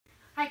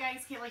Hi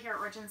guys, Kayla here at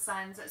Rich &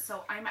 Sons.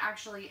 So I'm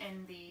actually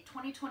in the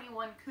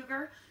 2021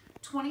 Cougar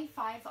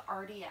 25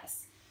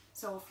 RDS.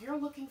 So if you're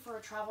looking for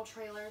a travel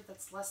trailer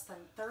that's less than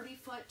 30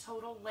 foot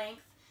total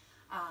length,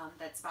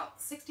 that's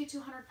about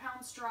 6,200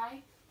 pounds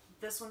dry,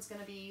 this one's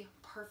going to be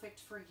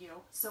perfect for you.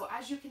 So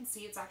as you can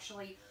see, it's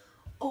actually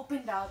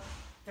opened up.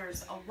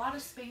 There's a lot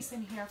of space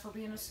in here for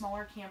being a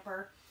smaller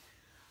camper.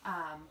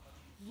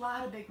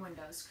 Lot of big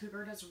windows.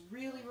 Cougar does a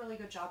really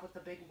good job with the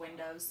big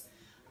windows.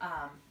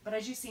 But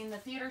as you see in the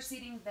theater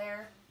seating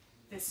there,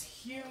 this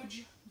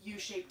huge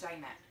U-shaped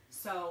dinette.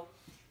 So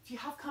if you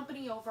have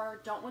company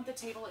over, don't want the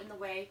table in the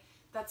way,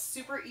 that's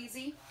super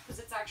easy because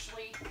it's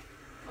actually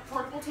a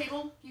portable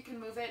table. You can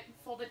move it,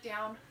 fold it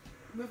down,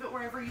 move it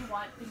wherever you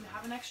want. Then you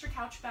have an extra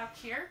couch back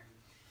here.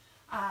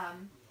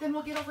 Then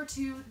we'll get over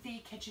to the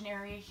kitchen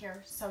area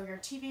here. So your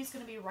TV is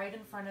going to be right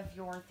in front of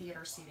your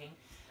theater seating.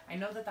 I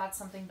know that that's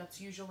something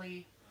that's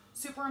usually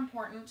super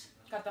important.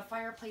 Got the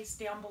fireplace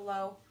down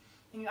below.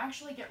 And you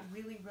actually get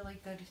really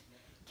good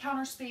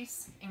counter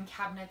space and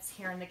cabinets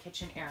here in the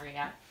kitchen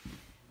area.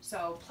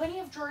 So plenty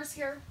of drawers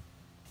here.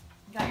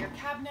 You got your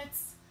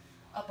cabinets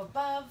up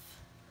above.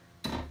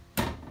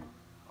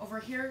 Over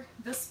here,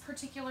 this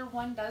particular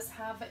one does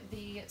have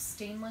the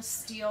stainless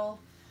steel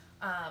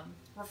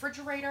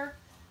refrigerator.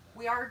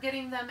 We are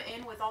getting them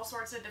in with all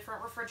sorts of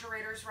different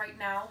refrigerators right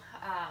now,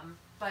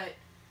 but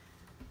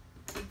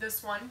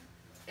this one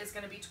is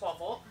going to be 12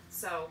 volt.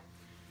 So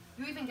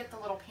you even get the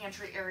little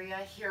pantry area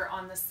here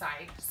on the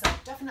side. So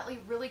definitely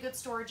really good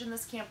storage in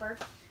this camper.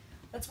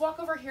 Let's walk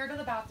over here to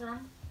the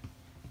bathroom.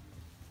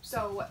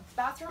 So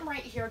bathroom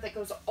right here that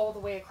goes all the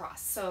way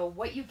across. So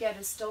what you get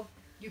is still,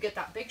 you get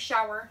that big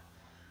shower.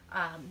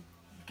 You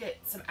get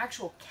some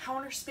actual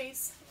counter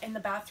space in the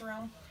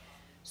bathroom.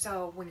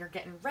 So when you're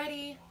getting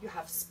ready, you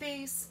have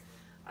space.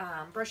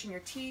 Brushing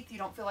your teeth, you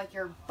don't feel like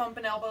you're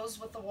bumping elbows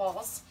with the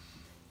walls.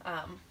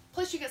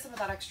 Plus you get some of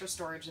that extra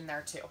storage in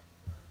there too.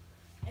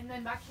 And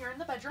then back here in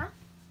the bedroom,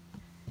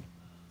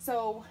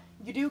 so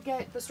you do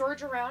get the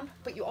storage around,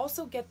 but you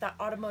also get that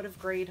automotive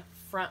grade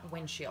front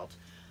windshield.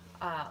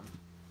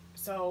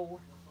 So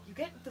you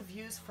get the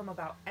views from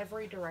about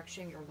every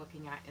direction you're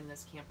looking at in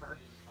this camper.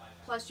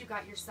 Plus you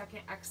got your second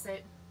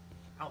exit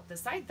out the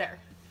side there.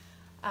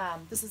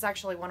 This is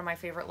actually one of my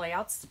favorite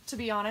layouts, to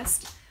be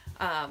honest.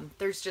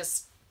 There's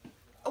just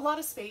a lot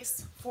of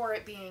space for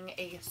it being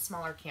a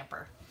smaller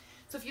camper.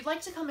 So if you'd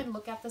like to come and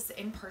look at this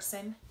in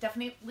person,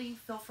 definitely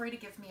feel free to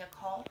give me a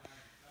call.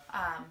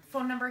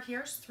 Phone number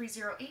here is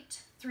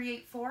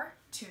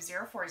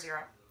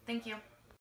 308-384-2040. Thank you.